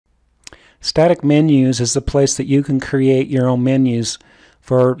Static menus is the place that you can create your own menus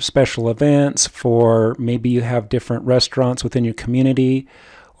for special events, for maybe you have different restaurants within your community,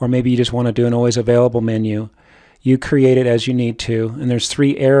 or maybe you just want to do an always available menu. You create it as you need to, and there's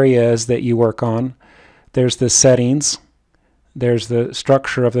three areas that you work on. There's the settings, there's the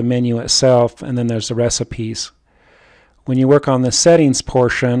structure of the menu itself, and then there's the recipes. When you work on the settings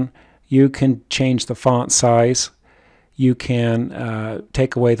portion, you can change the font size. You can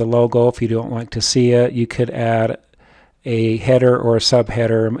take away the logo if you don't like to see it. You could add a header or a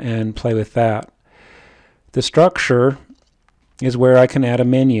subheader and play with that. The structure is where I can add a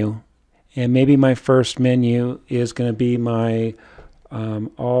menu. And maybe my first menu is going to be my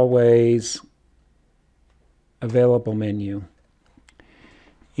always available menu.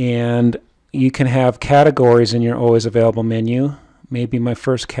 And you can have categories in your always available menu. Maybe my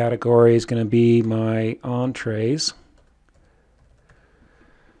first category is going to be my entrees.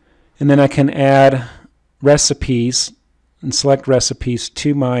 And then I can add recipes and select recipes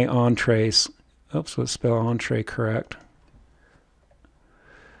to my entrees. Oops, let's spell entree correct.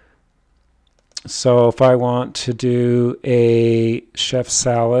 So if I want to do a chef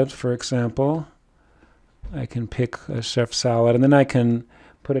salad, for example, I can pick a chef salad, and then I can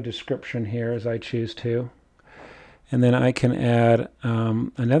put a description here as I choose to. And then I can add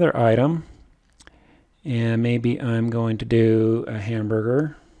another item, and maybe I'm going to do a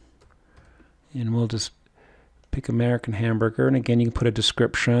hamburger, and we'll just pick American hamburger, and again you can put a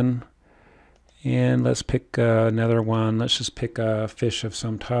description, and let's pick another one. Let's just pick a fish of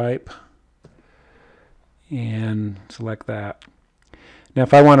some type and select that. Now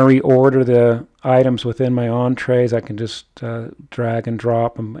if I want to reorder the items within my entrees, I can just drag and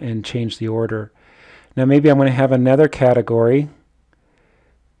drop them and change the order. Now maybe I'm going to have another category,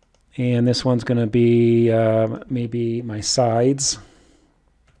 and this one's going to be maybe my sides,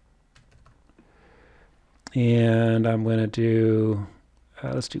 and I'm going to do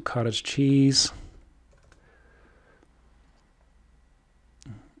let's do cottage cheese.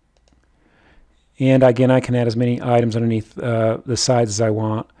 And again, I can add as many items underneath the sides as I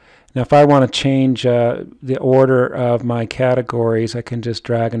want. Now if I want to change the order of my categories, I can just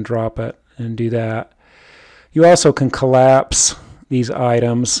drag and drop it and do that. You also can collapse these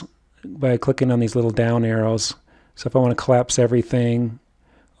items by clicking on these little down arrows. So if I want to collapse everything,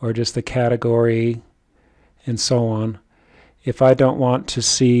 or just the category, and so on. If I don't want to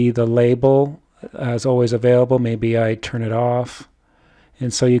see the label as always available, maybe I turn it off.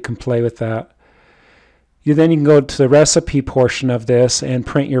 And so you can play with that. Then you can go to the recipe portion of this and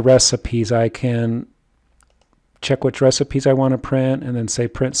print your recipes. I can check which recipes I want to print and then say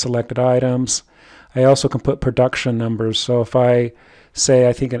print selected items. I also can put production numbers. So if I say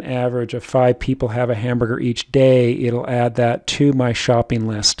I think an average of 5 people have a hamburger each day, it'll add that to my shopping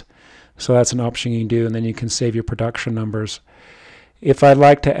list. So that's an option you can do, and then you can save your production numbers. If I'd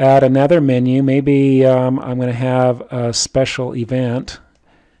like to add another menu, maybe I'm going to have a special event.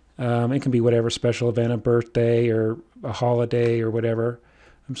 It can be whatever special event, a birthday or a holiday or whatever.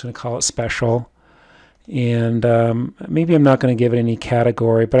 I'm just going to call it special. And maybe I'm not going to give it any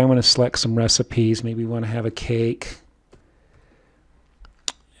category, but I'm going to select some recipes. Maybe we want to have a cake.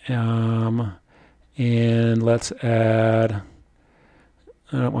 And let's add,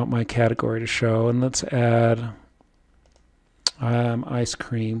 I don't want my category to show, and let's add ice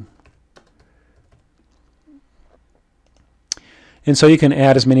cream. And so you can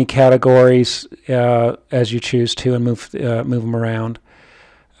add as many categories as you choose to and move them around.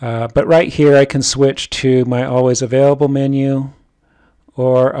 But right here I can switch to my always available menu,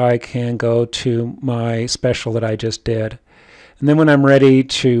 or I can go to my special that I just did. And then when I'm ready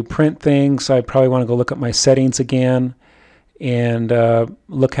to print things, I probably want to go look at my settings again and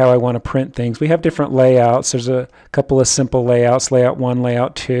look how I want to print things. We have different layouts. There's a couple of simple layouts, layout 1,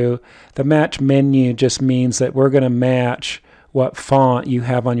 layout 2. The match menu just means that we're going to match what font you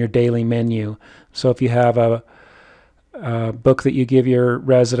have on your daily menu. So if you have a book that you give your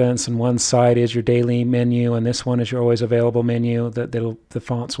residents, and one side is your daily menu and this one is your always available menu, the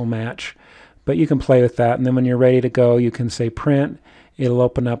fonts will match. But you can play with that, and then when you're ready to go, you can say print. It'll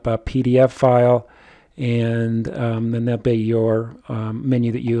open up a PDF file, and then that'll be your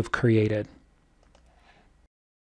menu that you have created.